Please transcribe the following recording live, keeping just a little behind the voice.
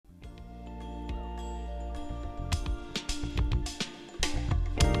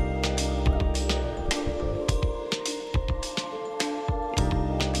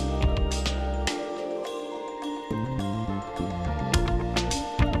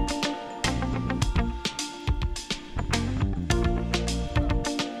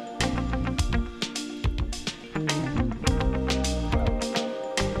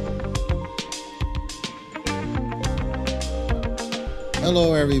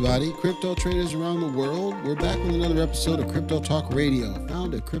Hello, everybody. Crypto traders around the world. We're back with another episode of Crypto Talk Radio,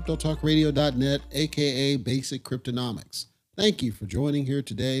 found at cryptotalkradio.net, aka Basic Cryptonomics. Thank you for joining here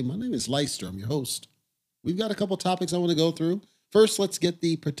today. My name is Leister. I'm your host. We've got a couple topics I want to go through. First, let's get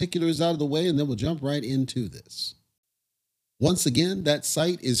the particulars out of the way, and then we'll jump right into this. Once again, that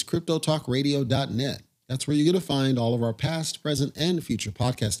site is cryptotalkradio.net. That's where you're going to find all of our past, present, and future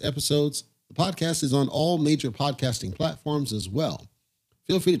podcast episodes. The podcast is on all major podcasting platforms as well.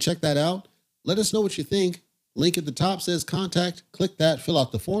 Feel free to check that out. Let us know what you think. Link at the top says contact. Click that, fill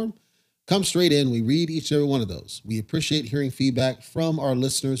out the form. Come straight in. We read each and every one of those. We appreciate hearing feedback from our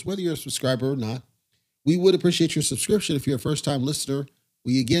listeners, whether you're a subscriber or not. We would appreciate your subscription if you're a first-time listener.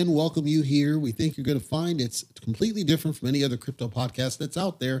 We again welcome you here. We think you're going to find it's completely different from any other crypto podcast that's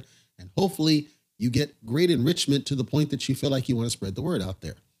out there. And hopefully you get great enrichment to the point that you feel like you want to spread the word out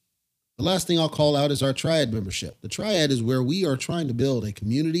there. The last thing I'll call out is our Triad membership. The Triad is where we are trying to build a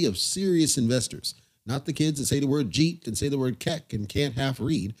community of serious investors, not the kids that say the word Jeet and say the word Keck and can't half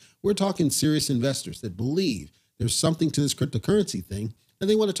read. We're talking serious investors that believe there's something to this cryptocurrency thing, and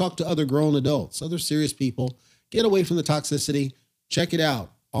they want to talk to other grown adults, other serious people. Get away from the toxicity. Check it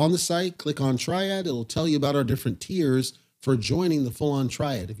out. On the site, click on Triad. It'll tell you about our different tiers for joining the full-on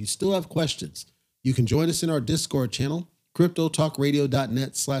Triad. If you still have questions, you can join us in our Discord channel.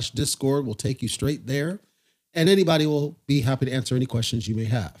 cryptotalkradio.net/Discord will take you straight there, and anybody will be happy to answer any questions you may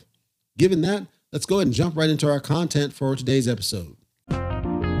have. Given that, let's go ahead and jump right into our content for today's episode. A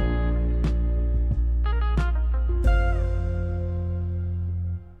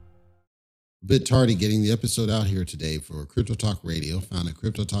bit tardy getting the episode out here today for Crypto Talk Radio, found at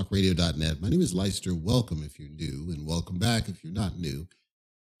cryptotalkradio.net. My name is Leister. Welcome if you're new, and welcome back if you're not new.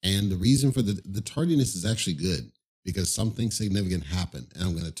 And the reason for the tardiness is actually good, because something significant happened. And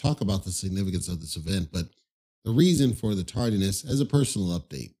I'm going to talk about the significance of this event. But the reason for the tardiness, as a personal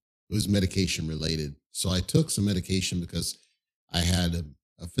update, it was medication related. So I took some medication because I had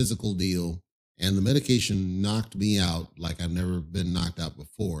a physical deal, and the medication knocked me out like I've never been knocked out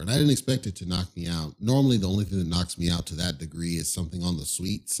before. And I didn't expect it to knock me out. Normally, the only thing that knocks me out to that degree is something on the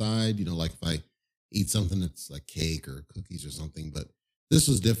sweet side, like if I eat something that's like cake or cookies or something. But this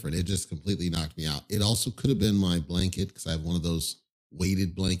was different. It just completely knocked me out. It also could have been my blanket, because I have one of those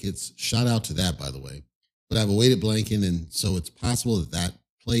weighted blankets. Shout out to that, by the way. But I have a weighted blanket, and so it's possible that that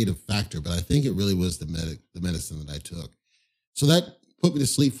played a factor. But I think it really was the medicine that I took. So that put me to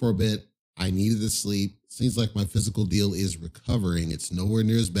sleep for a bit. I needed the sleep. Seems like my physical deal is recovering. It's nowhere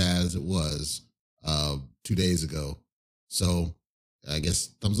near as bad as it was 2 days ago. So I guess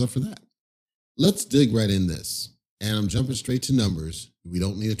thumbs up for that. Let's dig right in this. And I'm jumping straight to numbers. We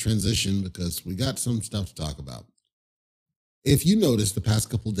don't need a transition because we got some stuff to talk about. If you notice, the past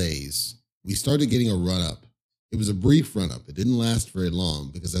couple days, we started getting a run up. It was a brief run up. It didn't last very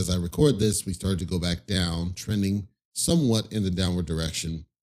long because as I record this, we started to go back down, trending somewhat in the downward direction.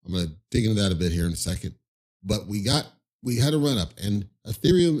 I'm going to dig into that a bit here in a second. But we had a run up, and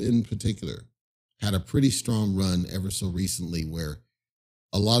Ethereum in particular had a pretty strong run ever so recently, where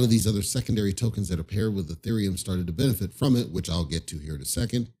a lot of these other secondary tokens that are paired with Ethereum started to benefit from it, which I'll get to here in a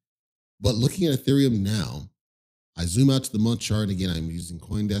second. But looking at Ethereum now, I zoom out to the month chart. Again, I'm using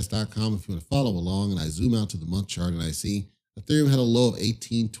Coindesk.com if you want to follow along. And I zoom out to the month chart and I see Ethereum had a low of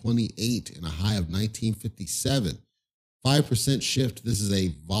 1828 and a high of 1957. 5% shift. This is a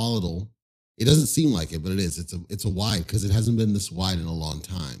volatile. It doesn't seem like it, but it is. It's a wide, because it hasn't been this wide in a long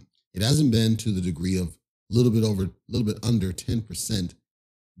time. It hasn't been to the degree of a little bit under 10%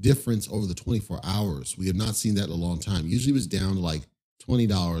 difference over the 24 hours. We have not seen that in a long time. Usually it was down to like $20,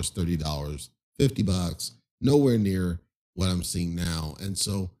 $30, $50, nowhere near what I'm seeing now. And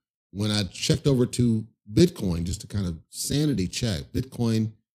so when I checked over to Bitcoin, just to kind of sanity check,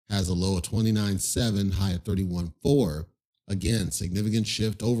 Bitcoin has a low of 29.7, high of 31.4. Again, significant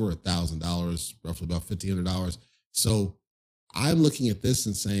shift over $1,000, roughly about $1,500. So I'm looking at this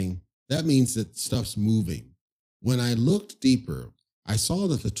and saying, that means that stuff's moving. When I looked deeper, I saw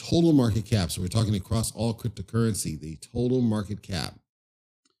that the total market cap, so we're talking across all cryptocurrency, the total market cap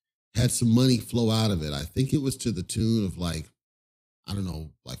had some money flow out of it. I think it was to the tune of like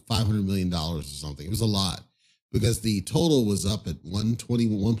 $500 million or something. It was a lot, because the total was up at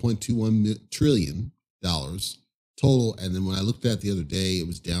 $1.21 trillion total. And then when I looked at it the other day, it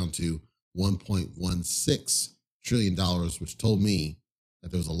was down to $1.16 trillion, which told me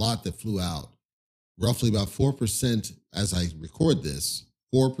that there was a lot that flew out. Roughly about 4% as I record this,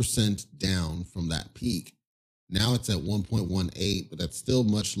 4% down from that peak. Now it's at 1.18, but that's still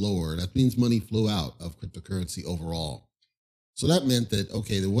much lower. That means money flew out of cryptocurrency overall. So that meant that,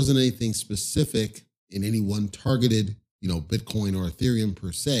 okay, there wasn't anything specific in any one targeted Bitcoin or Ethereum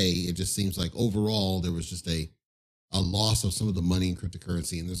per se. It just seems like overall there was just a loss of some of the money in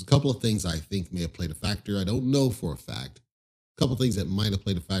cryptocurrency. And there's a couple of things I think may have played a factor. I don't know for a fact. A couple of things that might have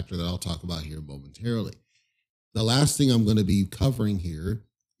played a factor that I'll talk about here momentarily. The last thing I'm going to be covering here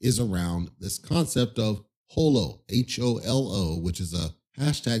is around this concept of HOLO, HOLO, which is a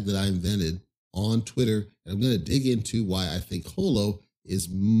hashtag that I invented on Twitter. And I'm going to dig into why I think HOLO is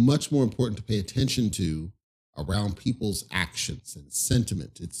much more important to pay attention to around people's actions and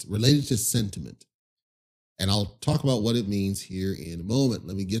sentiment. It's related to sentiment. And I'll talk about what it means here in a moment.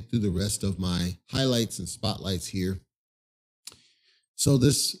 Let me get through the rest of my highlights and spotlights here. So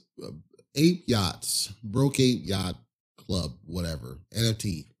this Broke Ape Yacht Club, whatever,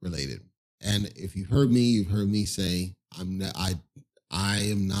 NFT related. And if you've heard me say, I'm not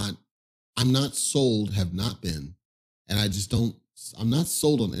sold, have not been, and I'm not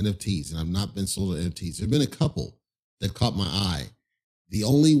sold on NFTs, and I've not been sold on NFTs. There've been a couple that caught my eye. The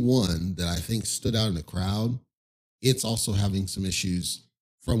only one that I think stood out in the crowd, it's also having some issues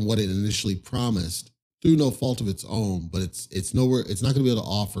from what it initially promised through no fault of its own, but it's not going to be able to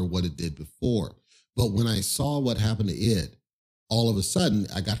offer what it did before. But when I saw what happened to it, all of a sudden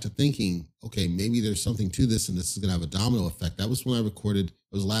I got to thinking, okay, maybe there's something to this and this is going to have a domino effect. That was when it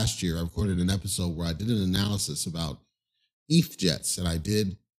was last year. I recorded an episode where I did an analysis about ETH jets, and I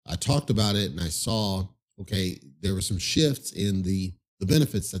talked about it, and I saw, okay, there were some shifts in the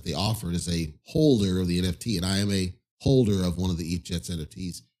benefits that they offered as a holder of the NFT. And I am a holder of one of the ETH jets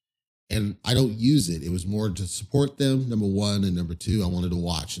NFTs. And I don't use it. It was more to support them, number one. And number two, I wanted to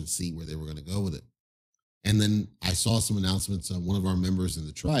watch and see where they were going to go with it. And then I saw some announcements of one of our members in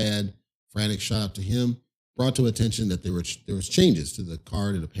the Triad, Frantic, shout out to him, brought to attention that there was changes to the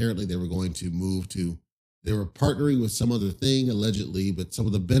card. And apparently they were going to they were partnering with some other thing, allegedly, but some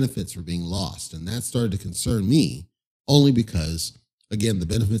of the benefits were being lost. And that started to concern me only because, again, the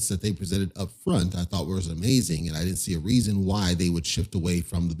benefits that they presented up front, I thought was amazing. And I didn't see a reason why they would shift away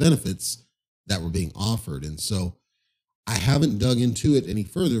from the benefits that were being offered. And so I haven't dug into it any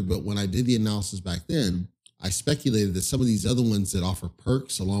further, but when I did the analysis back then, I speculated that some of these other ones that offer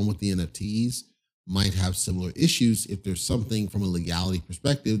perks along with the NFTs might have similar issues if there's something from a legality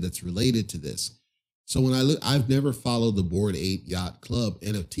perspective that's related to this. So when I've never followed the Bored Ape Yacht Club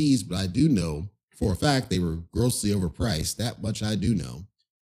NFTs, but I do know for a fact they were grossly overpriced. That much I do know.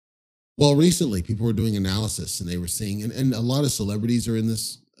 Well, recently people were doing analysis and they were seeing, and a lot of celebrities are in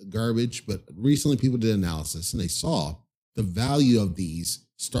this garbage, but recently people did analysis and they saw the value of these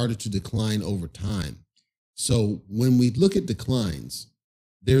started to decline over time. So when we look at declines,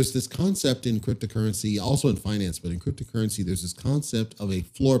 there's this concept in cryptocurrency, also in finance, but in cryptocurrency, there's this concept of a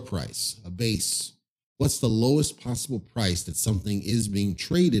floor price, a base. What's the lowest possible price that something is being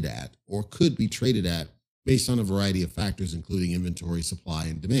traded at or could be traded at based on a variety of factors, including inventory, supply,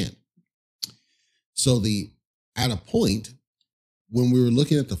 and demand. So at a point, when we were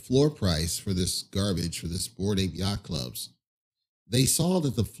looking at the floor price for this garbage, for this Bored Ape Yacht Clubs, they saw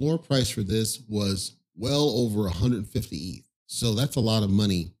that the floor price for this was well over 150 ETH. So that's a lot of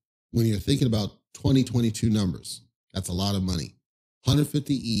money when you're thinking about 2022 numbers. That's a lot of money.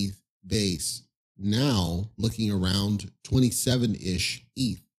 150 ETH base, now looking around 27-ish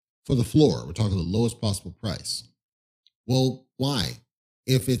ETH for the floor. We're talking the lowest possible price. Well, why?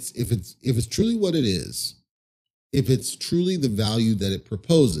 If it's truly what it is, if it's truly the value that it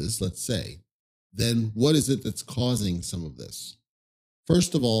proposes, let's say, then what is it that's causing some of this?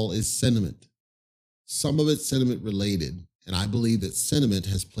 First of all is sentiment. Some of it's sentiment related, and I believe that sentiment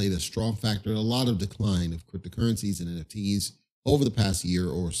has played a strong factor in a lot of decline of cryptocurrencies and NFTs over the past year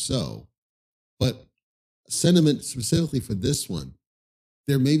or so. But sentiment specifically for this one,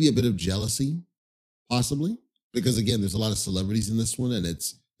 there may be a bit of jealousy, possibly, because again, there's a lot of celebrities in this one and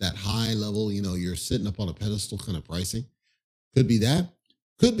it's that high level, you're sitting up on a pedestal kind of pricing. Could be that.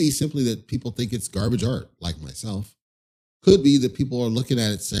 Could be simply that people think it's garbage art, like myself. Could be that people are looking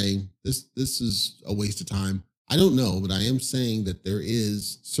at it saying, this is a waste of time. I don't know, but I am saying that there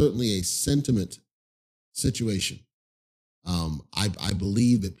is certainly a sentiment situation. I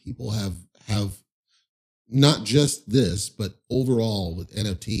believe that people have not just this, but overall with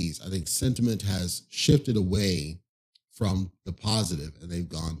NFTs, I think sentiment has shifted away from the positive and they've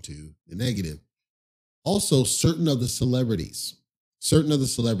gone to the negative. Also, certain of the celebrities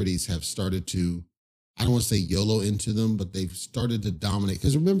have started to, I don't want to say YOLO into them, but they've started to dominate.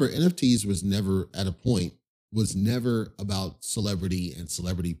 Because remember, NFTs was never about celebrity and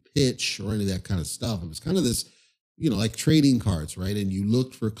celebrity pitch or any of that kind of stuff. It was kind of this, like trading cards, right? And you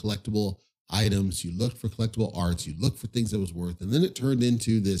looked for collectible items, you looked for collectible arts, you looked for things that was worth, and then it turned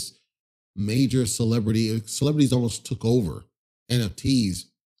into this major celebrities almost took over NFTs,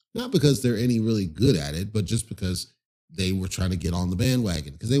 not because they're any really good at it, but just because they were trying to get on the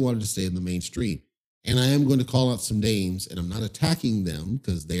bandwagon because they wanted to stay in the mainstream. And I am going to call out some names, and I'm not attacking them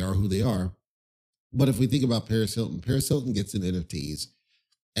because they are who they are. But if we think about Paris Hilton gets in NFTs,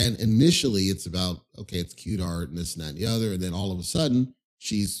 and initially it's about, okay, it's cute art and this and that and the other. And then all of a sudden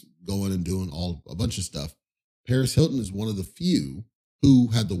she's going and doing a bunch of stuff. Paris Hilton is one of the few who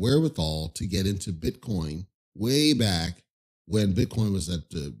had the wherewithal to get into Bitcoin way back when Bitcoin was at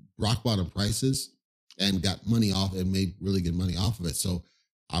the rock bottom prices and got money off and made really good money off of it. So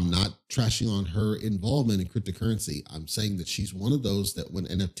I'm not trashing on her involvement in cryptocurrency. I'm saying that she's one of those that when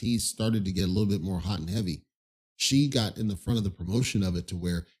NFTs started to get a little bit more hot and heavy, she got in the front of the promotion of it to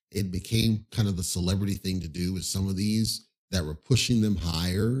where it became kind of the celebrity thing to do with some of these that were pushing them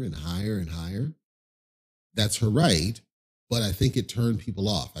higher and higher and higher. That's her right. But I think it turned people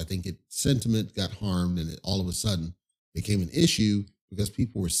off. I think sentiment got harmed and it all of a sudden became an issue because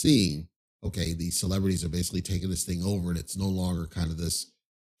people were seeing, okay, these celebrities are basically taking this thing over and it's no longer kind of this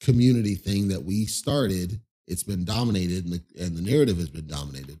community thing that we started. It's been dominated and the narrative has been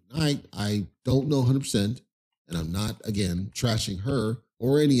dominated. I don't know 100%. And I'm not, again, trashing her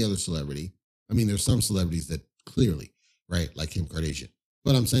or any other celebrity. I mean, there's some celebrities that clearly, right, like Kim Kardashian.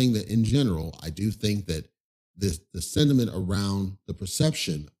 But I'm saying that in general, I do think that the sentiment around the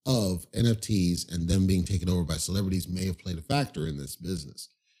perception of NFTs and them being taken over by celebrities may have played a factor in this business,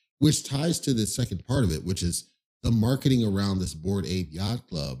 which ties to the second part of it, which is the marketing around this Bored Ape Yacht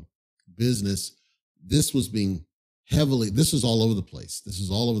Club business. This was this was all over the place.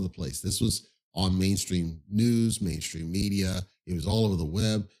 This was on mainstream news, mainstream media. It was all over the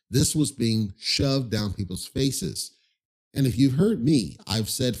web. This was being shoved down people's faces. And if you've heard me, I've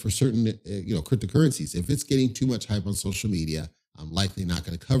said for certain, cryptocurrencies, if it's getting too much hype on social media, I'm likely not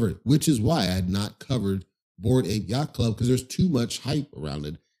going to cover it, which is why I had not covered Bored Ape Yacht Club because there's too much hype around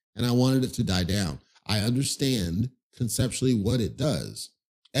it and I wanted it to die down. I understand conceptually what it does,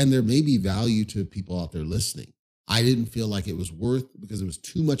 and there may be value to people out there listening. I didn't feel like it was worth because it was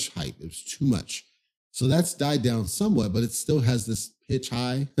too much hype. It was too much. So that's died down somewhat, but it still has this pitch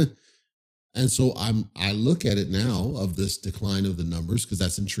high. And so I look at it now of this decline of the numbers because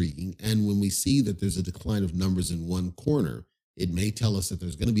that's intriguing. And when we see that there's a decline of numbers in one corner, it may tell us that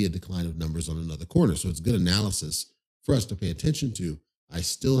there's going to be a decline of numbers on another corner. So it's good analysis for us to pay attention to. I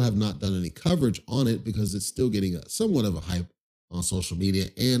still have not done any coverage on it because it's still getting somewhat of a hype on social media.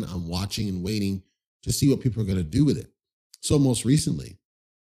 And I'm watching and waiting to see what people are going to do with it. So most recently,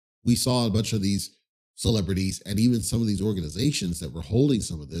 we saw a bunch of these celebrities and even some of these organizations that were holding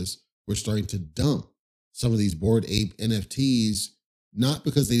some of this were starting to dump some of these Bored Ape NFTs, not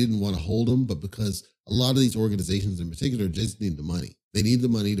because they didn't want to hold them, but because a lot of these organizations in particular just need the money. They need the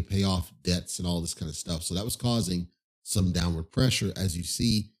money to pay off debts and all this kind of stuff. So that was causing some downward pressure. As you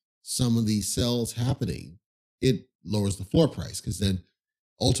see some of these sales happening, it lowers the floor price because then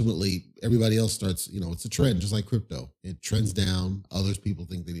ultimately everybody else starts, it's a trend, just like crypto. It trends down. Others people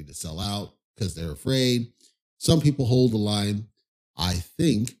think they need to sell out because they're afraid. Some people hold the line. I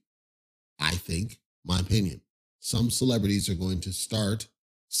think, my opinion, some celebrities are going to start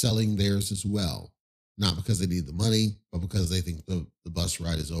selling theirs as well. Not because they need the money, but because they think the bus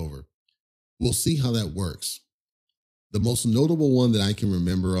ride is over. We'll see how that works. The most notable one that I can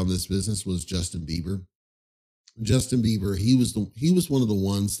remember on this business was Justin Bieber. Justin Bieber, he was one of the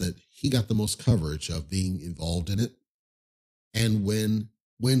ones that he got the most coverage of being involved in it. And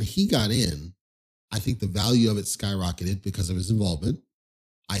when he got in, I think the value of it skyrocketed because of his involvement.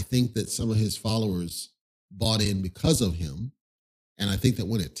 I think that some of his followers bought in because of him. And I think that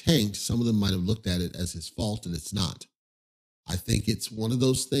when it tanked, some of them might have looked at it as his fault, and it's not. I think it's one of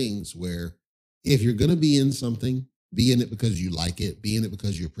those things where if you're going to be in something, be in it because you like it, be in it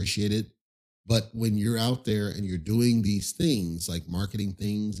because you appreciate it. But when you're out there and you're doing these things like marketing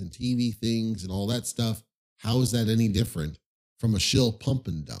things and TV things and all that stuff, how is that any different from a shill pump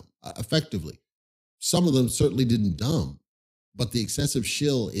and dump? Effectively, some of them certainly didn't dump, but the excessive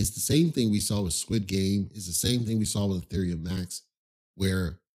shill is the same thing we saw with Squid Game, is the same thing we saw with Ethereum Max,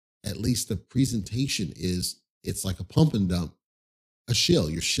 where at least the presentation is it's like a pump and dump, a shill.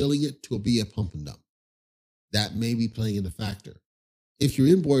 You're shilling it to be a pump and dump. That may be playing in a factor. If you're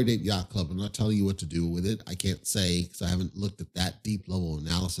in Bored Ape Yacht Club, I'm not telling you what to do with it. I can't say because I haven't looked at that deep level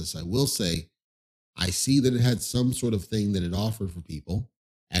analysis. I will say I see that it had some sort of thing that it offered for people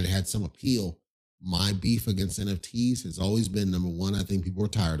and it had some appeal. My beef against NFTs has always been, number one, I think people are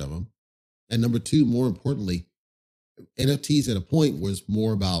tired of them. And number two, more importantly, NFTs at a point was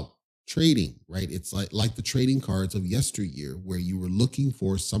more about trading, right? It's like the trading cards of yesteryear, where you were looking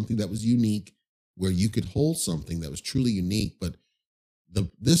for something that was unique, where you could hold something that was truly unique. But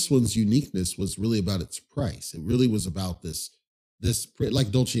this one's uniqueness was really about its price. It really was about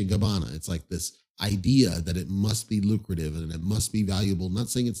like Dolce and Gabbana. It's like this idea that it must be lucrative and it must be valuable. I'm not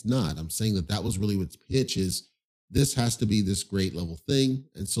saying it's not. I'm saying that was really its pitch is this has to be this great level thing.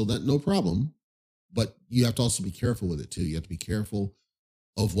 And so that no problem, but you have to also be careful with it too. You have to be careful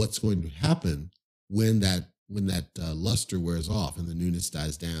of what's going to happen when that luster wears off and the newness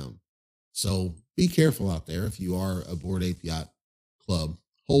dies down. So be careful out there. If you are a Bored Ape Yacht Club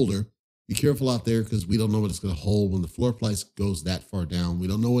holder, be careful out there, because we don't know what it's going to hold when the floor price goes that far down. We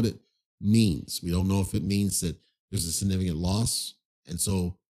don't know what it means. We don't know if it means that there's a significant loss. And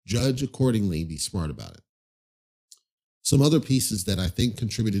so judge accordingly, be smart about it. Some other pieces that I think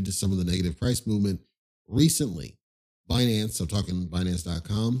contributed to some of the negative price movement recently: Binance, I'm talking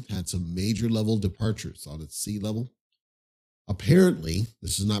Binance.com, had some major level departures on its C level. Apparently,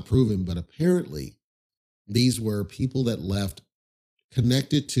 this is not proven, but apparently these were people that left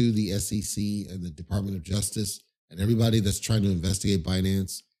connected to the SEC and the Department of Justice and everybody that's trying to investigate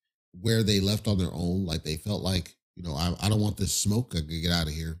Binance, where they left on their own. Like they felt like, I don't want this smoke. I can get out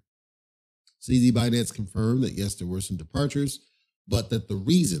of here. CZ Binance confirmed that yes, there were some departures, but that the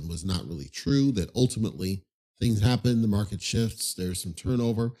reason was not really true, that ultimately things happen, the market shifts, there's some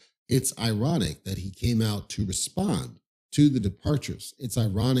turnover. It's ironic that he came out to respond to the departures. It's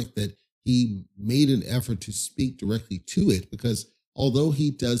ironic that he made an effort to speak directly to it, because although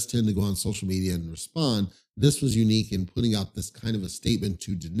he does tend to go on social media and respond, this was unique in putting out this kind of a statement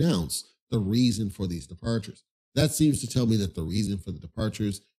to denounce the reason for these departures. That seems to tell me that the reason for the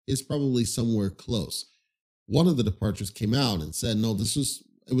departures is probably somewhere close. One of the departures came out and said, no,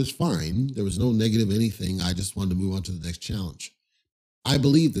 it was fine. There was no negative anything. I just wanted to move on to the next challenge. I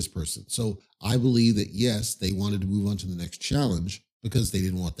believe this person. So I believe that, yes, they wanted to move on to the next challenge because they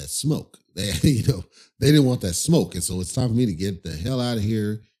didn't want that smoke. They didn't want that smoke. And so it's time for me to get the hell out of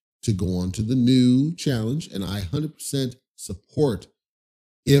here to go on to the new challenge. And I 100% support,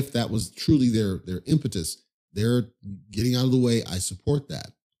 if that was truly their impetus, they're getting out of the way. I support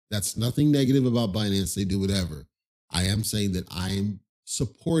that. That's nothing negative about Binance. They do whatever. I am saying that I'm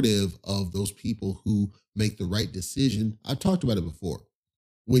supportive of those people who make the right decision. I've talked about it before.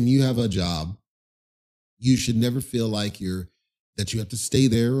 When you have a job, you should never feel like that you have to stay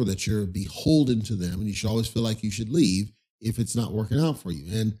there or that you're beholden to them. And you should always feel like you should leave if it's not working out for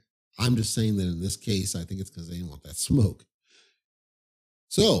you. And I'm just saying that in this case, I think it's because they didn't want that smoke.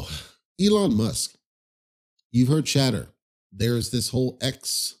 So Elon Musk, you've heard chatter. There's this whole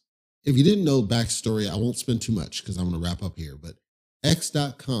X. If you didn't know backstory, I won't spend too much because I'm going to wrap up here. But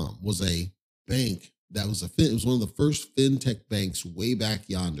X.com was a bank that was it was one of the first fintech banks way back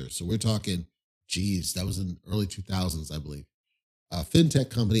yonder. So we're talking, that was in early 2000s, I believe.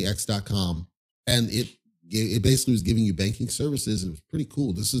 Fintech company X.com, and it basically was giving you banking services. It was pretty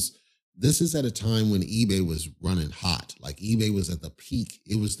cool. This is at a time when eBay was running hot. Like eBay was at the peak.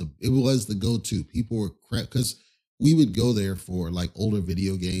 It was the go-to. People were because we would go there for like older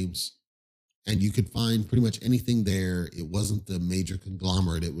video games, and you could find pretty much anything there. It wasn't the major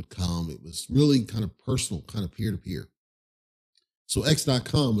conglomerate it would come. It was really kind of personal, kind of peer-to-peer. So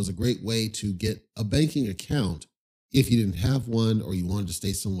X.com was a great way to get a banking account if you didn't have one or you wanted to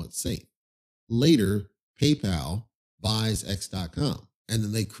stay somewhat safe. Later, PayPal buys X.com, and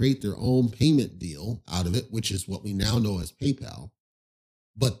then they create their own payment deal out of it, which is what we now know as PayPal.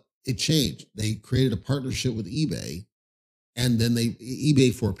 But it changed. They created a partnership with eBay, and then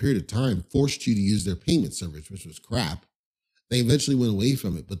eBay for a period of time forced you to use their payment service, which was crap. They eventually went away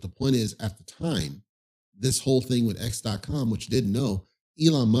from it. But the point is, at the time, this whole thing with X.com, which you didn't know,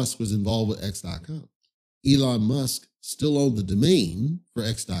 Elon Musk was involved with X.com. Elon Musk still owned the domain for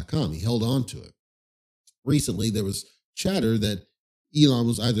X.com. He held on to it. Recently, there was chatter that Elon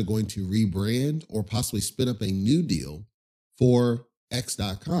was either going to rebrand or possibly spin up a new deal for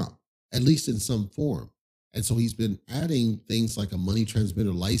X.com, at least in some form. And so he's been adding things like a money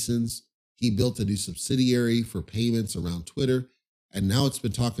transmitter license. He built a new subsidiary for payments around Twitter. And now it's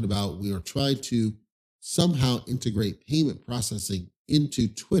been talking about we are trying to somehow integrate payment processing into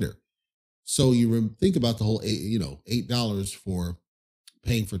Twitter. So you think about the whole, $8 for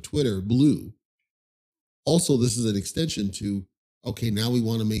paying for Twitter Blue. Also, this is an extension to, okay, now we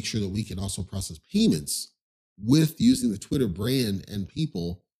want to make sure that we can also process payments with using the Twitter brand and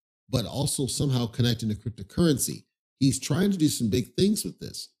people, but also somehow connecting to cryptocurrency. He's trying to do some big things with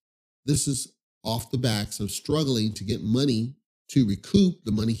this. This is off the backs of struggling to get money to recoup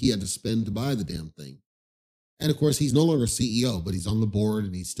the money he had to spend to buy the damn thing. And of course, he's no longer CEO, but he's on the board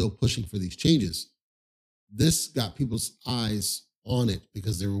and he's still pushing for these changes. This got people's eyes on it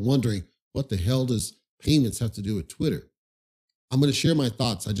because they were wondering, what the hell does payments have to do with Twitter? I'm going to share my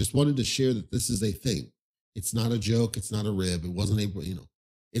thoughts. I just wanted to share that this is a thing. It's not a joke. It's not a rib. It wasn't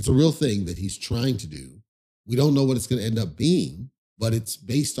it's a real thing that he's trying to do. We don't know what it's going to end up being, but it's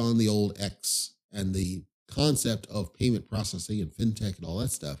based on the old X and the concept of payment processing and fintech and all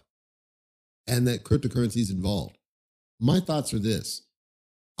that stuff, and that cryptocurrency is involved. My thoughts are this.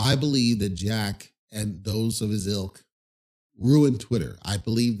 I believe that Jack and those of his ilk ruined Twitter. I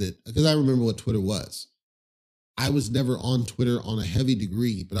believe that, because I remember what Twitter was. I was never on Twitter on a heavy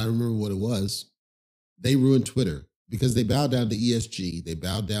degree, but I remember what it was. They ruined Twitter because they bowed down to ESG. They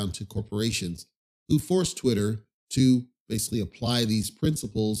bowed down to corporations who forced Twitter to basically apply these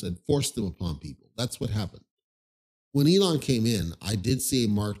principles and force them upon people. That's what happened. When Elon came in, I did see a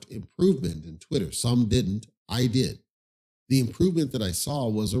marked improvement in Twitter. Some didn't. I did. The improvement that I saw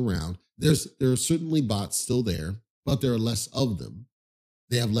was around, there are certainly bots still there, but there are less of them.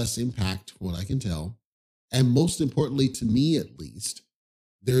 They have less impact, from what I can tell. And most importantly, to me at least,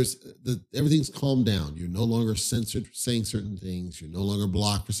 everything's calmed down. You're no longer censored for saying certain things. You're no longer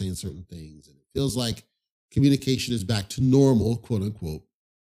blocked for saying certain things. And it feels like communication is back to normal, quote unquote.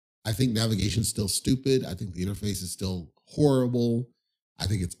 I think navigation's still stupid. I think the interface is still horrible. I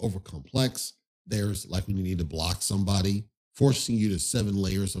think it's over complex. There's like when you need to block somebody, forcing you to 7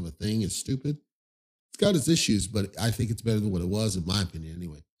 layers of a thing is stupid. It's got its issues, but I think it's better than what it was, in my opinion,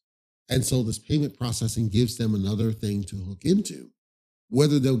 anyway. And so this payment processing gives them another thing to hook into.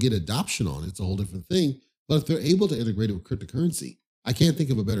 Whether they'll get adoption on it's a whole different thing. But if they're able to integrate it with cryptocurrency, I can't think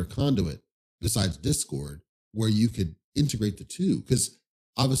of a better conduit besides Discord where you could integrate the two. Because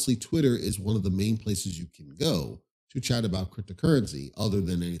obviously Twitter is one of the main places you can go to chat about cryptocurrency other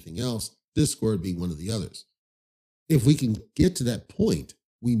than anything else, Discord being one of the others. If we can get to that point,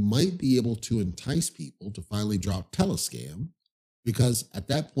 we might be able to entice people to finally drop Telescam, because at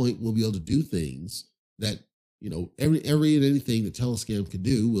that point we'll be able to do things that, every and anything that Telescam can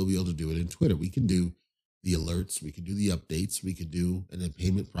do, we'll be able to do it in Twitter. We can do the alerts, we can do the updates, we can do and then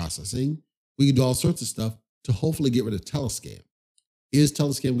payment processing. We can do all sorts of stuff to hopefully get rid of Telescam. Is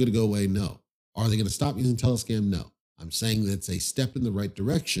Telescam going to go away? No. Are they going to stop using Telescam? No. I'm saying that's a step in the right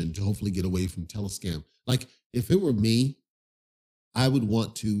direction to hopefully get away from Telescam. Like if it were me, I would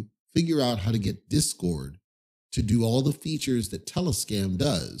want to figure out how to get Discord to do all the features that Telescam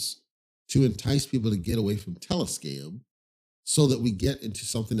does to entice people to get away from Telescam so that we get into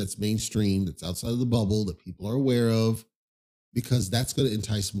something that's mainstream, that's outside of the bubble, that people are aware of, because that's going to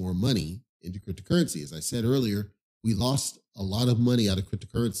entice more money into cryptocurrency. As I said earlier, we lost a lot of money out of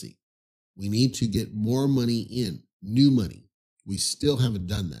cryptocurrency. We need to get more money in, new money. We still haven't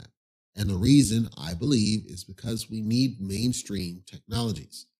done that. And the reason, I believe, is because we need mainstream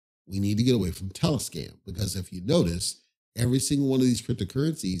technologies. We need to get away from Telescam, because if you notice, every single one of these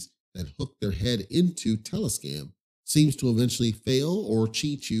cryptocurrencies that hook their head into Telescam seems to eventually fail or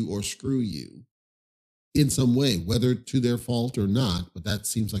cheat you or screw you in some way, whether to their fault or not, but that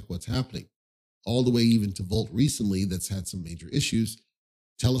seems like what's happening. All the way even to Volt recently, that's had some major issues.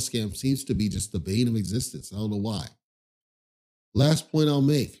 Telescam seems to be just the bane of existence. I don't know why. Last point I'll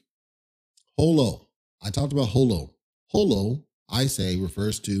make. Holo. I talked about Holo. Holo, I say,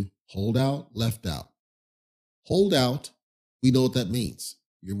 refers to hold out, left out. Hold out, we know what that means.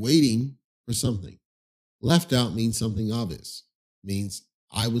 You're waiting for something. Left out means something obvious. Means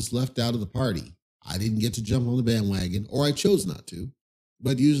I was left out of the party. I didn't get to jump on the bandwagon, or I chose not to.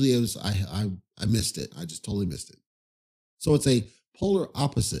 But usually it was I missed it. I just totally missed it. So it's a polar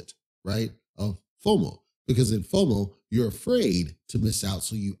opposite, right, of FOMO. Because in FOMO, you're afraid to miss out,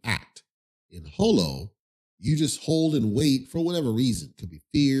 so you act. In Holo, you just hold and wait for whatever reason. Could be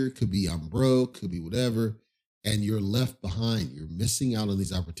fear, could be I'm broke, could be whatever. And you're left behind. You're missing out on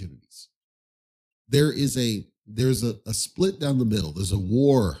these opportunities. There's a split down the middle. There's a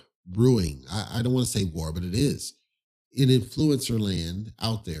war brewing. I don't want to say war, but it is in influencer land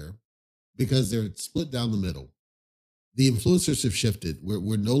out there, because they're split down the middle. The influencers have shifted.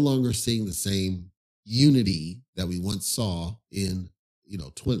 We're no longer seeing the same unity that we once saw in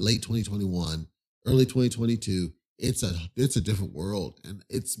late 2021, early 2022. It's a different world, and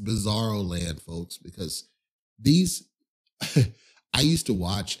it's bizarro land, folks, because these I used to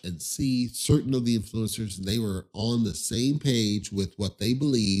watch and see certain of the influencers, and they were on the same page with what they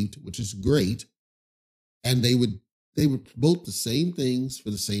believed, which is great. And they would promote the same things for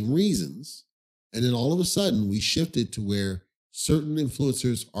the same reasons. And then all of a sudden we shifted to where certain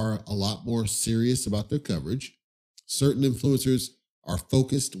influencers are a lot more serious about their coverage. Certain influencers are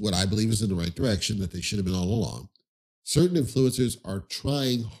focused what I believe is in the right direction that they should have been all along. Certain influencers are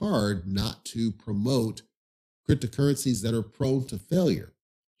trying hard not to promote cryptocurrencies that are prone to failure.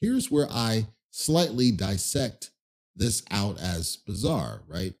 Here's where I slightly dissect this out as bizarre,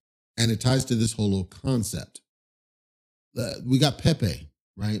 right? And it ties to this whole little concept. We got Pepe,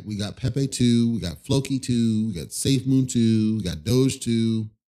 right? We got Pepe 2, we got Floki 2, we got SafeMoon 2, we got Doge 2.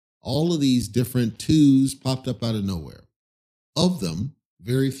 All of these different twos popped up out of nowhere. Of them,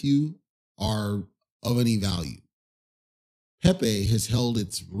 very few are of any value. Pepe has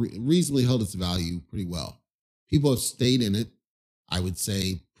reasonably held its value pretty well. People have stayed in it. I would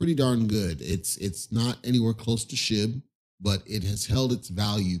say pretty darn good. It's not anywhere close to SHIB, but it has held its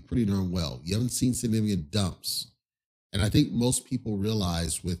value pretty darn well. You haven't seen significant dumps. And I think most people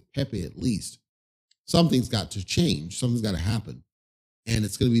realize with Pepe at least, something's got to change. Something's got to happen. And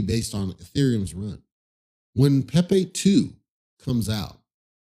it's going to be based on Ethereum's run. When Pepe 2 comes out,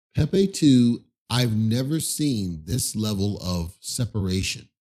 Pepe 2, I've never seen this level of separation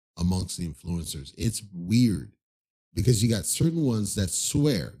amongst the influencers. It's weird because you got certain ones that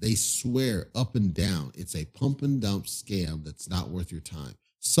they swear up and down. It's a pump and dump scam that's not worth your time.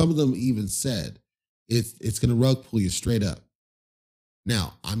 Some of them even said it's going to rug pull you straight up.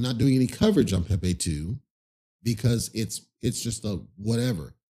 Now, I'm not doing any coverage on Pepe 2 because it's just a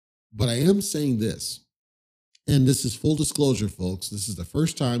whatever. But I am saying this, and this is full disclosure, folks. This is the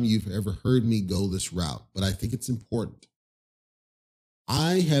first time you've ever heard me go this route, but I think it's important.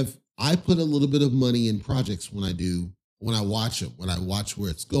 I put a little bit of money in projects when I watch them, when I watch where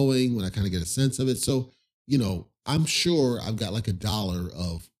it's going, when I kind of get a sense of it. So, I'm sure I've got like $1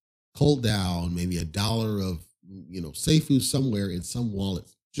 of Cold Down, maybe $1 of, Seifu somewhere in some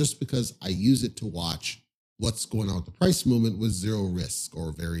wallet, just because I use it to watch what's going on with the price movement with zero risk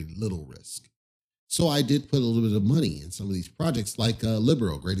or very little risk. So I did put a little bit of money in some of these projects, like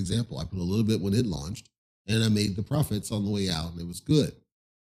Libero, great example. I put a little bit when it launched, and I made the profits on the way out, and it was good.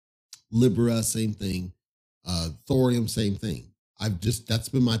 Libera, same thing. Thorium, same thing. That's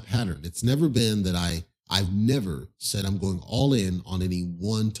been my pattern. It's never been that I've never said I'm going all in on any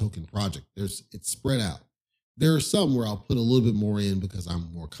one token project. It's spread out. There are some where I'll put a little bit more in because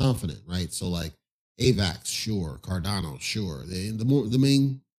I'm more confident, right? So like AVAX, sure. Cardano, sure. The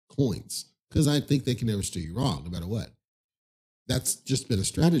main coins, because I think they can never steer you wrong, no matter what. That's just been a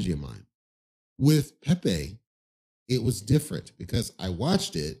strategy of mine. With Pepe, it was different because I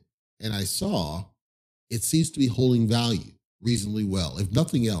watched it and I saw it seems to be holding value reasonably well. If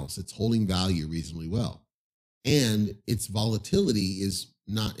nothing else, it's holding value reasonably well. And its volatility is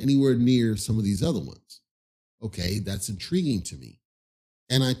not anywhere near some of these other ones. Okay, that's intriguing to me.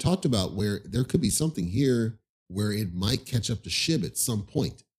 And I talked about where there could be something here where it might catch up to SHIB at some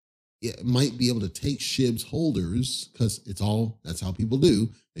point. It might be able to take SHIB's holders because that's how people do.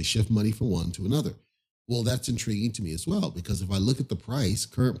 They shift money from one to another. Well, that's intriguing to me as well, because if I look at the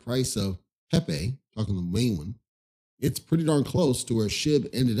current price of Pepe, talking the main one, it's pretty darn close to where SHIB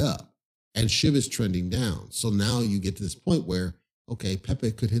ended up, and SHIB is trending down. So now you get to this point where, okay,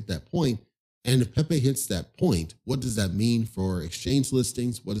 Pepe could hit that point. And if Pepe hits that point, what does that mean for exchange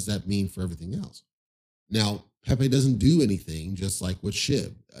listings? What does that mean for everything else? Now, Pepe doesn't do anything just like with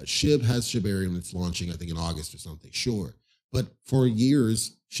SHIB. SHIB has Shibarium that's launching, I think, in August or something, sure. But for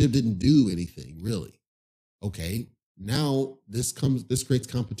years, SHIB didn't do anything, really. Okay, now this creates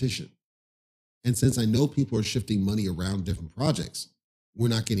competition. And since I know people are shifting money around different projects, we're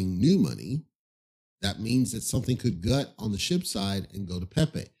not getting new money. That means that something could gut on the SHIB side and go to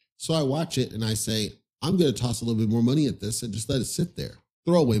Pepe. So I watch it and I say, I'm going to toss a little bit more money at this and just let it sit there.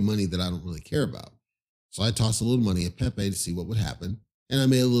 Throw away money that I don't really care about. So I toss a little money at Pepe to see what would happen. And I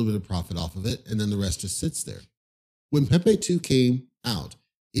made a little bit of profit off of it. And then the rest just sits there. When Pepe 2 came out,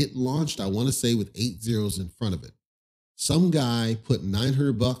 it launched, I want to say, with 8 zeros in front of it. Some guy put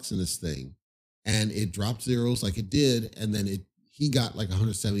 $900 in this thing and it dropped zeros like it did. And then he got like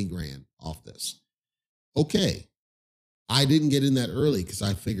 170 grand off this. Okay. I didn't get in that early because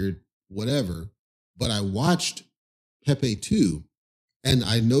I figured whatever, but I watched Pepe 2 and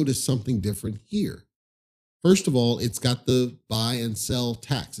I noticed something different here. First of all, it's got the buy and sell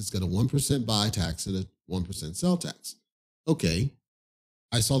tax. It's got a 1% buy tax and a 1% sell tax. Okay.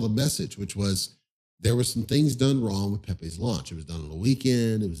 I saw the message, which was there were some things done wrong with Pepe's launch. It was done on a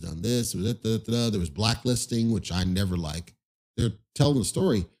weekend. It was done this. It was there was blacklisting, which I never like. They're telling the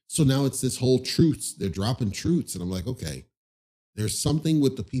story. So now it's this whole truths. They're dropping truths. And I'm like, okay, there's something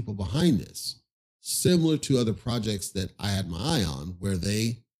with the people behind this, similar to other projects that I had my eye on, where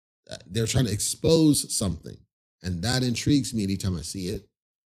they're trying to expose something. And that intrigues me anytime I see it.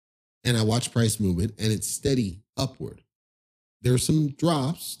 And I watch price movement and it's steady upward. There's some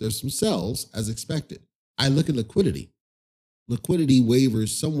drops, there's some sells as expected. I look at liquidity. Liquidity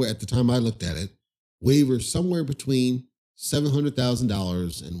wavers somewhere at the time I looked at it, wavers somewhere between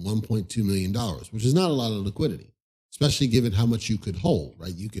 $700,000 and $1.2 million, which is not a lot of liquidity, especially given how much you could hold,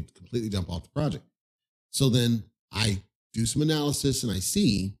 right? You could completely dump off the project. So then I do some analysis and I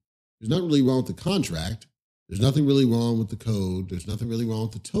see there's nothing really wrong with the contract. There's nothing really wrong with the code. There's nothing really wrong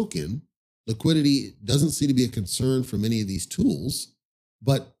with the token. Liquidity doesn't seem to be a concern for many of these tools,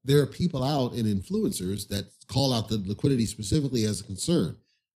 but there are people out and influencers that call out the liquidity specifically as a concern.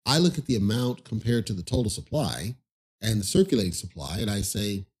 I look at the amount compared to the total supply and the circulating supply, and I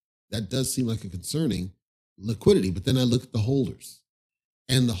say that does seem like a concerning liquidity. But then I look at the holders,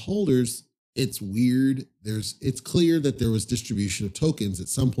 and the holders, it's weird. It's clear that there was distribution of tokens at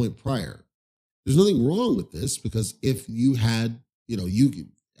some point prior. There's nothing wrong with this because if you had,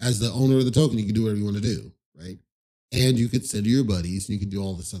 as the owner of the token, you can do whatever you want to do, right? And you could send to your buddies and you can do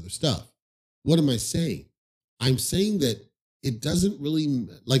all this other stuff. What am I saying? I'm saying that it doesn't really,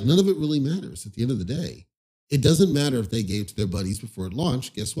 none of it really matters at the end of the day. It doesn't matter if they gave to their buddies before it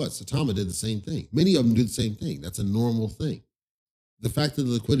launched. Guess what? Saitama did the same thing. Many of them do the same thing. That's a normal thing. The fact that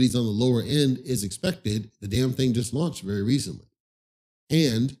the liquidity is on the lower end is expected. The damn thing just launched very recently.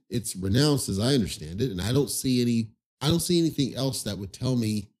 And it's renounced as I understand it. And I don't see anything else that would tell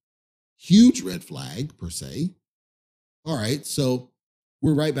me huge red flag per se. All right, so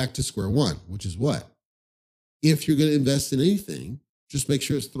we're right back to square one, which is what? If you're going to invest in anything, just make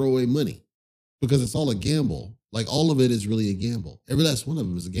sure it's throwaway money because it's all a gamble. Like all of it is really a gamble. Every last one of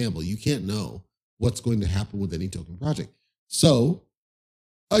them is a gamble. You can't know what's going to happen with any token project. So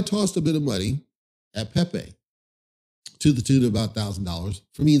I tossed a bit of money at Pepe to the tune of about $1,000.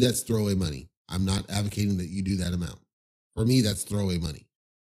 For me, that's throwaway money. I'm not advocating that you do that amount. For me, that's throwaway money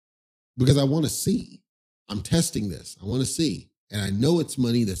because I want to see. I'm testing this. I want to see. And I know it's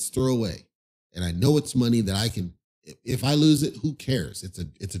money that's throwaway. And I know it's money that I can, if I lose it, who cares?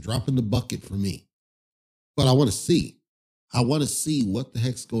 It's a drop in the bucket for me. But I want to see. I want to see what the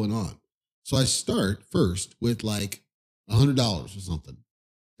heck's going on. So I start first with like $100 or something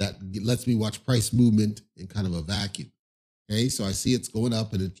that lets me watch price movement in kind of a vacuum. Okay, so I see it's going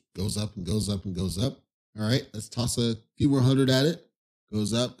up and it goes up and goes up and goes up. All right, let's toss a few more hundred at it.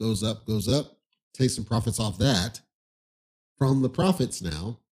 Goes up, goes up, goes up. Take some profits off that. From the profits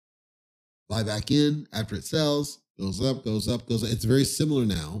now, buy back in after it sells, goes up, goes up, goes up. It's very similar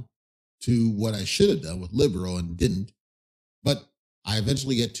now to what I should have done with Libero and didn't. But I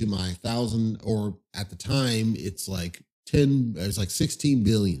eventually get to my 1,000, or at the time, it's like 16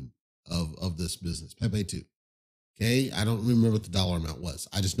 billion of this business, Pepe 2. Okay, I don't remember what the dollar amount was.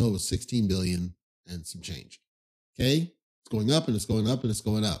 I just know it was 16 billion and some change. Okay, it's going up and it's going up and it's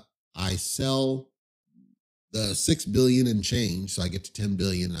going up. I sell the 6 billion and change, so I get to 10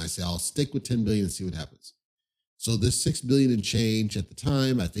 billion, and I say I'll stick with 10 billion and see what happens. So this 6 billion and change at the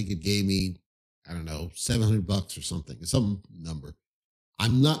time, I think it gave me, I don't know, $700 or something, some number.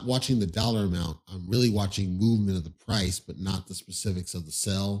 I'm not watching the dollar amount. I'm really watching movement of the price, but not the specifics of the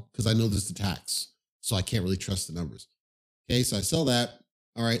sell because I know there's the tax, so I can't really trust the numbers. Okay, so I sell that.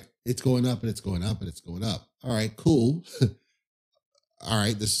 All right, it's going up and it's going up and it's going up. All right, cool. All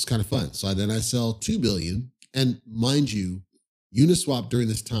right, this is kind of fun. So then I sell 2 billion. And mind you, Uniswap during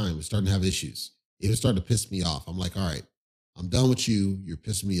this time was starting to have issues. It was starting to piss me off. I'm like, all right, I'm done with you. You're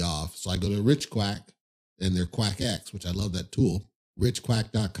pissing me off. So I go to Rich Quack and their QuackX, which I love that tool,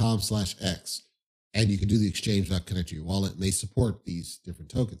 richquack.com/X. And you can do the exchange without connecting your wallet. And they support these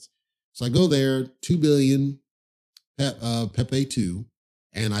different tokens. So I go there, 2 billion, Pepe 2.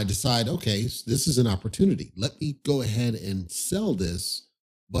 And I decide, okay, so this is an opportunity. Let me go ahead and sell this,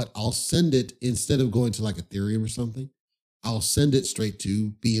 but I'll send it instead of going to like Ethereum or something. I'll send it straight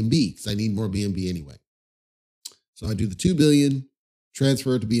to BNB because I need more BNB anyway. So I do the 2 billion,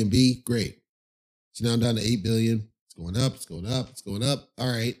 transfer it to BNB. Great. So now I'm down to 8 billion. It's going up, it's going up, it's going up.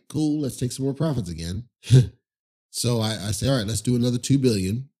 All right, cool. Let's take some more profits again. So I say, all right, let's do another 2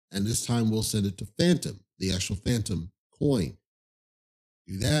 billion. And this time we'll send it to Phantom, the actual Phantom coin.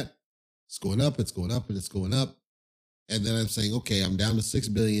 Do that. It's going up, it's going up, and it's going up. And then I'm saying, okay, I'm down to 6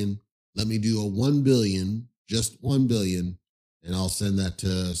 billion. Let me do a 1 billion, just 1 billion. And I'll send that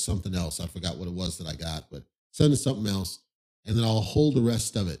to something else. I forgot what it was that I got, but send it to something else. And then I'll hold the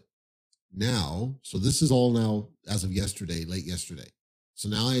rest of it. Now, so this is all now as of yesterday, late yesterday. So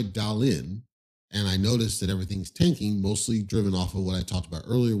now I dial in and I notice that everything's tanking, mostly driven off of what I talked about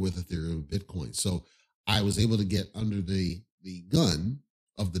earlier with Ethereum and Bitcoin. So I was able to get under the gun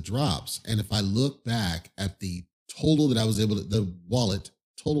of the drops. And if I look back at the total that I was able to, the wallet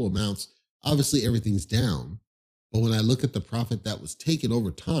total amounts, obviously everything's down, But when I look at the profit that was taken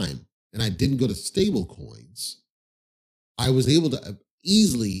over time and I didn't go to stable coins, I was able to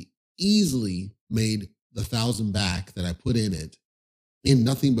easily made the 1,000 back that I put in it in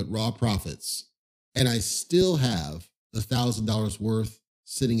nothing but raw profits. And I still have the $1,000 worth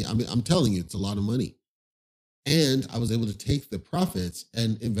sitting. I mean, I'm telling you, it's a lot of money. And I was able to take the profits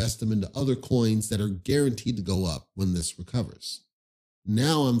and invest them into other coins that are guaranteed to go up when this recovers.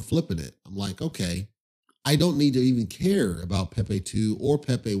 Now I'm flipping it. I'm like, okay, I don't need to even care about Pepe 2 or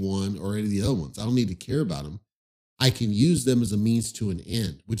Pepe 1 or any of the other ones. I don't need to care about them. I can use them as a means to an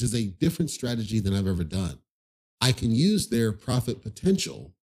end, which is a different strategy than I've ever done. I can use their profit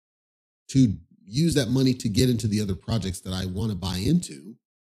potential to use that money to get into the other projects that I want to buy into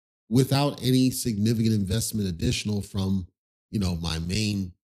without any significant investment additional from, my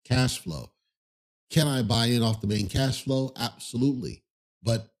main cash flow. Can I buy in off the main cash flow? Absolutely.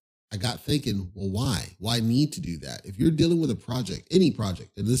 But I got thinking, well, why? Why need to do that? If you're dealing with a project, any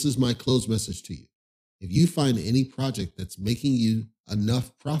project, and this is my closed message to you, if you find any project that's making you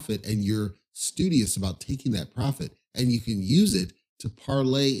enough profit and you're studious about taking that profit and you can use it to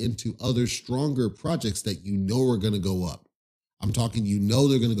parlay into other stronger projects that you know are going to go up. I'm talking,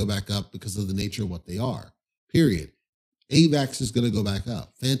 they're going to go back up because of the nature of what they are, period. AVAX is going to go back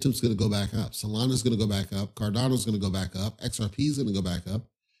up. Phantom's going to go back up. Solana's going to go back up. Cardano's going to go back up. XRP is going to go back up.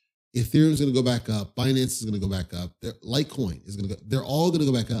 Ethereum's going to go back up. Binance is going to go back up. Litecoin is going to go. They're all going to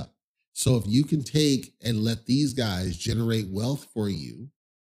go back up. So if you can take and let these guys generate wealth for you,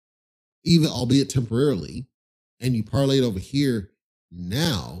 even albeit temporarily, and you parlay it over here,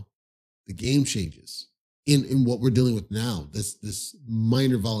 now the game changes in what we're dealing with now. This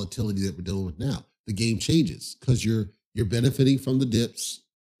minor volatility that we're dealing with now, the game changes because you're benefiting from the dips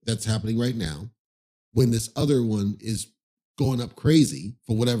that's happening right now when this other one is going up crazy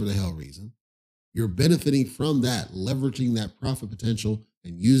for whatever the hell reason. You're benefiting from that, leveraging that profit potential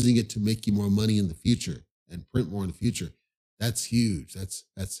and using it to make you more money in the future and print more in the future. That's huge.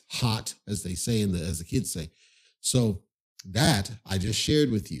 That's hot, as they say as the kids say. So that I just shared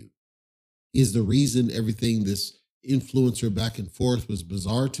with you is the reason everything this influencer back and forth was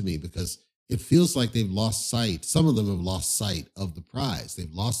bizarre to me, because it feels like they've lost sight. Some of them have lost sight of the prize.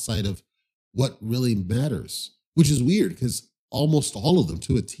 They've lost sight of what really matters, which is weird because almost all of them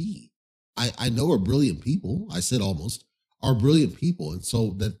to a T, I know are brilliant people. I said almost are brilliant people. And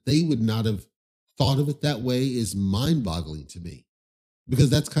so that they would not have thought of it that way is mind boggling to me, because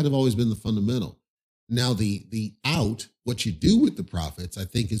that's kind of always been the fundamental. Now the out, what you do with the profits, I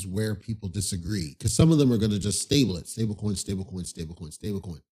think is where people disagree, because some of them are going to just stable it.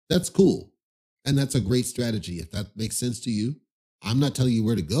 Stablecoin. That's cool. And that's a great strategy. If that makes sense to you, I'm not telling you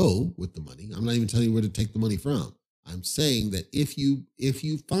where to go with the money. I'm not even telling you where to take the money from. I'm saying that if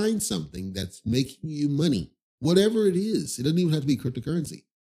you find something that's making you money, whatever it is, it doesn't even have to be cryptocurrency.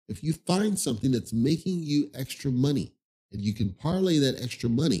 If you find something that's making you extra money and you can parlay that extra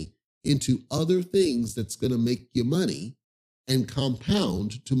money into other things that's going to make you money and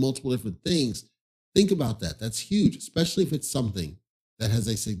compound to multiple different things, think about that. That's huge, especially if it's something that has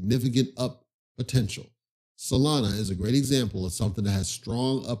a significant up potential. Solana is a great example of something that has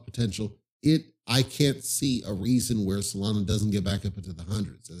strong up potential. I can't see a reason where Solana doesn't get back up into the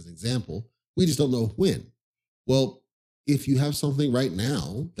hundreds. As an example, we just don't know when. Well, if you have something right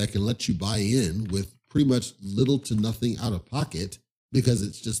now that can let you buy in with pretty much little to nothing out of pocket, because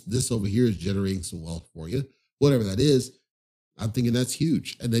it's just this over here is generating some wealth for you, whatever that is, I'm thinking that's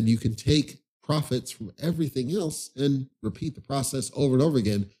huge. And then you can take profits from everything else and repeat the process over and over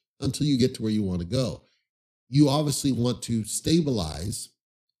again until you get to where you want to go. You obviously want to stabilize,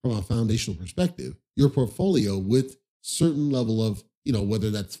 from a foundational perspective, your portfolio with certain level of, whether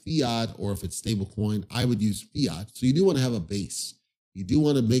that's fiat or if it's stable coin. I would use fiat. So you do want to have a base. You do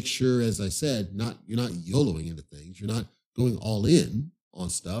want to make sure, as I said, you're not YOLOing into things. You're not going all in on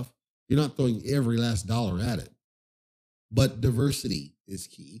stuff. You're not throwing every last dollar at it. But diversity is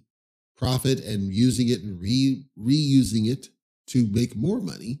key. Profit and using it and reusing it to make more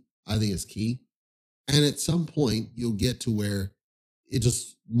money, I think is key. And at some point, you'll get to where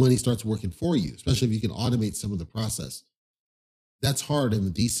money starts working for you, especially if you can automate some of the process. That's hard in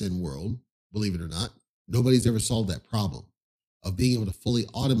the DeCen world, believe it or not. Nobody's ever solved that problem of being able to fully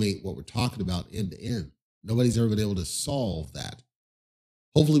automate what we're talking about end to end. Nobody's ever been able to solve that.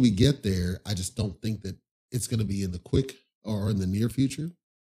 Hopefully we get there. I just don't think that it's going to be in the quick or in the near future.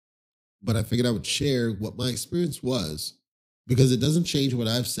 But I figured I would share what my experience was, because it doesn't change what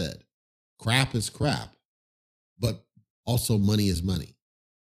I've said. Crap is crap, but also money is money.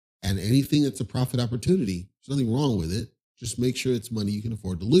 And anything that's a profit opportunity, there's nothing wrong with it. Just make sure it's money you can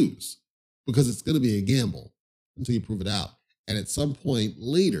afford to lose, because it's going to be a gamble. until you prove it out. And at some point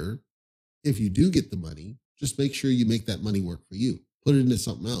later, if you do get the money, just make sure you make that money work for you. Put it into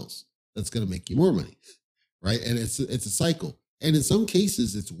something else that's going to make you more money, right? And it's a cycle. And in some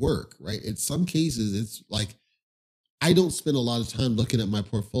cases, it's work, right? In some cases, it's like I don't spend a lot of time looking at my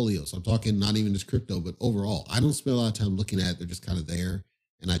portfolio. So I'm talking not even just crypto, but overall, I don't spend a lot of time looking at it. They're just kind of there.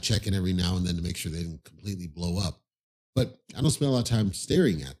 And I check in every now and then to make sure they didn't completely blow up. But I don't spend a lot of time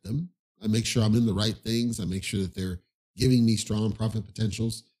staring at them. I make sure I'm in the right things. I make sure that they're giving me strong profit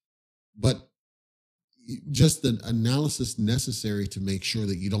potentials. But just the analysis necessary to make sure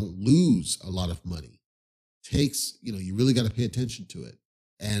that you don't lose a lot of money takes, you really got to pay attention to it.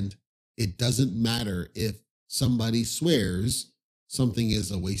 And it doesn't matter if somebody swears something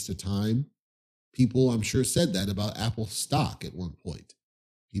is a waste of time. People, I'm sure, said that about Apple stock at one point.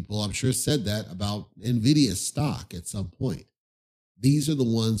 People, I'm sure, said that about Nvidia stock at some point. These are the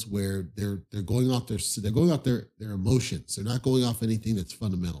ones where they're going off their emotions. They're not going off anything that's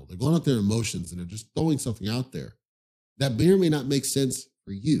fundamental. They're going off their emotions and they're just throwing something out there that may or may not make sense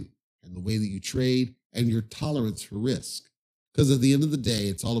for you and the way that you trade and your tolerance for risk. Because at the end of the day,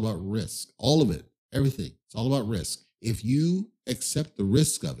 it's all about risk. All of it, everything. It's all about risk. If you accept the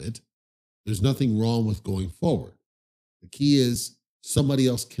risk of it, there's nothing wrong with going forward. The key is somebody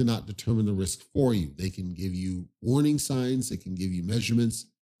else cannot determine the risk for you. They can give you warning signs. They can give you measurements.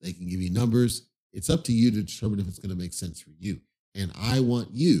 They can give you numbers. It's up to you to determine if it's going to make sense for you. And I want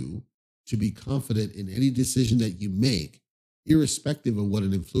you to be confident in any decision that you make, irrespective of what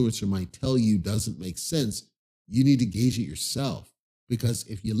an influencer might tell you doesn't make sense. You need to gauge it yourself, because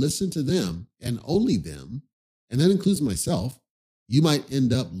if you listen to them and only them, and that includes myself, you might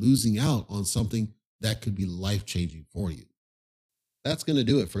end up losing out on something that could be life-changing for you. That's going to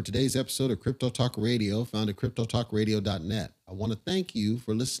do it for today's episode of Crypto Talk Radio, found at cryptotalkradio.net. I want to thank you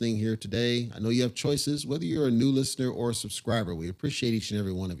for listening here today. I know you have choices, whether you're a new listener or a subscriber. We appreciate each and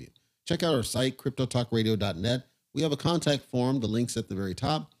every one of you. Check out our site, cryptotalkradio.net. We have a contact form. The link's at the very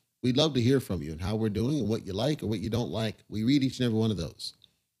top. We'd love to hear from you and how we're doing and what you like or what you don't like. We read each and every one of those.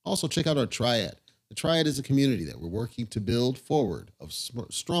 Also, check out our Triad. The Triad is a community that we're working to build forward of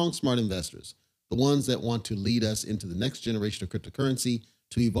strong, smart investors, the ones that want to lead us into the next generation of cryptocurrency,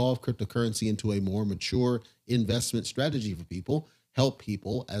 to evolve cryptocurrency into a more mature investment strategy for people, help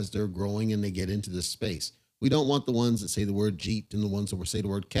people as they're growing and they get into this space. We don't want the ones that say the word JEET and the ones that will say the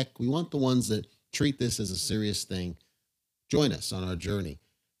word KEK. We want the ones that treat this as a serious thing. Join us on our journey.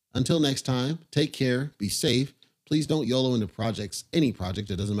 Until next time, take care, be safe. Please don't YOLO into projects, any project,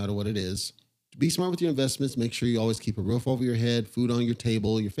 it doesn't matter what it is. Be smart with your investments. Make sure you always keep a roof over your head, food on your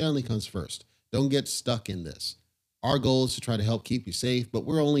table. Your family comes first. Don't get stuck in this. Our goal is to try to help keep you safe, but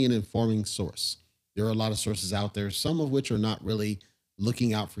we're only an informing source. There are a lot of sources out there, some of which are not really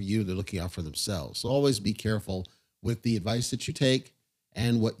looking out for you. They're looking out for themselves. So always be careful with the advice that you take,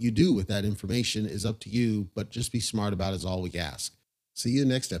 and what you do with that information is up to you, but just be smart about it is all we ask. See you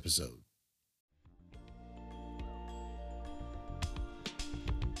next episode.